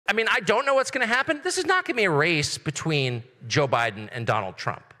I mean, I don't know what's going to happen. This is not going to be a race between Joe Biden and Donald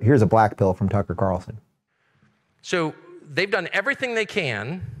Trump. Here's a black pill from Tucker Carlson. So they've done everything they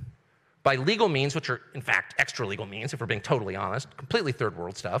can by legal means, which are, in fact, extra legal means, if we're being totally honest, completely third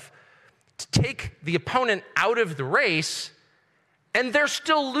world stuff, to take the opponent out of the race, and they're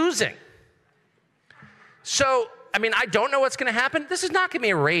still losing. So, I mean, I don't know what's going to happen. This is not going to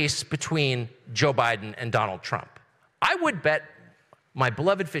be a race between Joe Biden and Donald Trump. I would bet my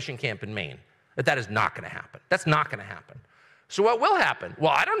beloved fishing camp in Maine that that is not going to happen. That's not going to happen. So what will happen?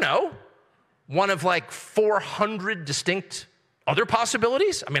 Well, I don't know. One of like 400 distinct other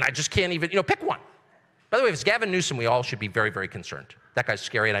possibilities? I mean, I just can't even, pick one. By the way, if it's Gavin Newsom, we all should be very, very concerned. That guy's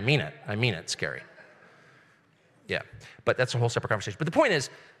scary, and I mean it. I mean it, scary. Yeah, but that's a whole separate conversation. But the point is,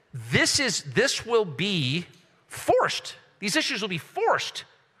 this will be forced. These issues will be forced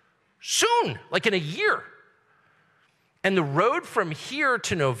soon, like in a year. And the road from here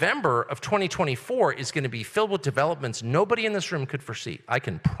to November of 2024 is going to be filled with developments nobody in this room could foresee. I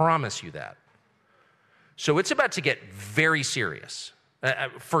can promise you that. So it's about to get very serious,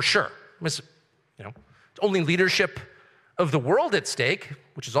 for sure. It's only leadership of the world at stake,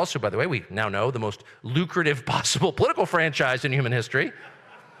 which is also, by the way, we now know, the most lucrative possible political franchise in human history.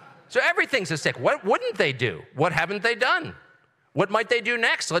 So everything's at stake. What wouldn't they do? What haven't they done? What might they do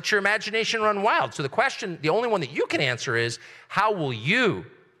next? Let your imagination run wild. So the question, the only one that you can answer is, how will you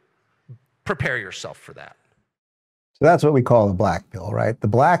prepare yourself for that? So that's what we call a black pill, right? The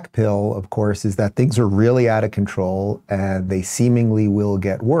black pill, of course, is that things are really out of control and they seemingly will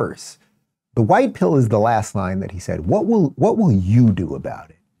get worse. The white pill is the last line that he said. What will you do about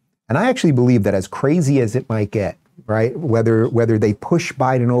it? And I actually believe that as crazy as it might get, right? Whether they push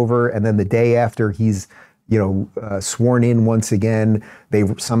Biden over and then the day after he's sworn in once again, they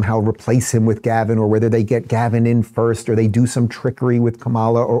somehow replace him with Gavin, or whether they get Gavin in first, or they do some trickery with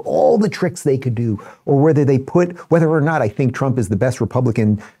Kamala, or all the tricks they could do, or whether or not I think Trump is the best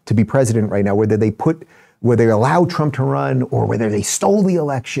Republican to be president right now, whether they allow Trump to run, or whether they stole the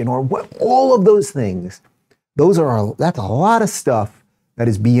election, or all of those things, that's a lot of stuff that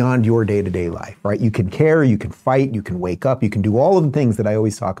is beyond your day-to-day life, right? You can care, you can fight, you can wake up, you can do all of the things that I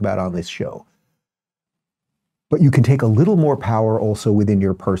always talk about on this show. But you can take a little more power also within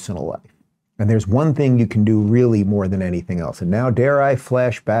your personal life. And there's one thing you can do really more than anything else. And now dare I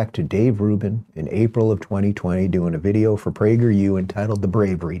flash back to Dave Rubin in April of 2020 doing a video for PragerU entitled The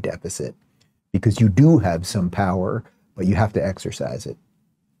Bravery Deficit. Because you do have some power, but you have to exercise it.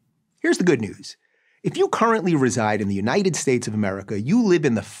 Here's the good news. If you currently reside in the United States of America, you live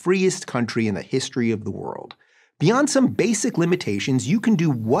in the freest country in the history of the world. Beyond some basic limitations, you can do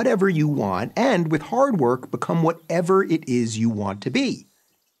whatever you want and, with hard work, become whatever it is you want to be.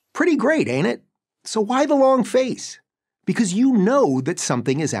 Pretty great, ain't it? So why the long face? Because you know that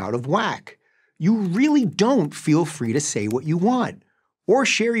something is out of whack. You really don't feel free to say what you want, or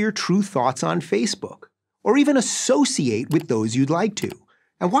share your true thoughts on Facebook, or even associate with those you'd like to.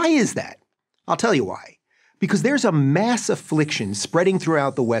 And why is that? I'll tell you why. Because there's a mass affliction spreading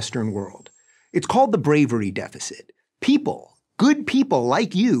throughout the Western world. It's called the bravery deficit. People, good people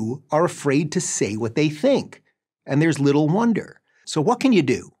like you, are afraid to say what they think. And there's little wonder. So what can you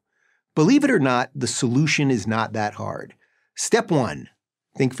do? Believe it or not, the solution is not that hard. Step 1,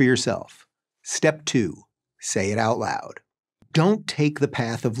 think for yourself. Step 2, say it out loud. Don't take the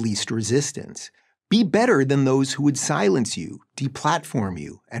path of least resistance. Be better than those who would silence you, deplatform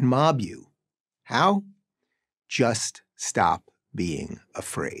you, and mob you. How? Just stop being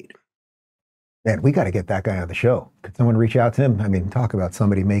afraid. Man, we got to get that guy on the show. Could someone reach out to him? I mean, talk about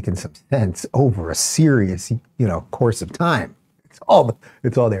somebody making some sense over a serious, course of time. It's all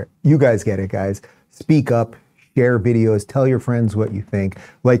there. You guys get it, guys. Speak up, share videos, tell your friends what you think.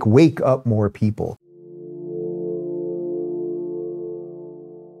 Wake up more people.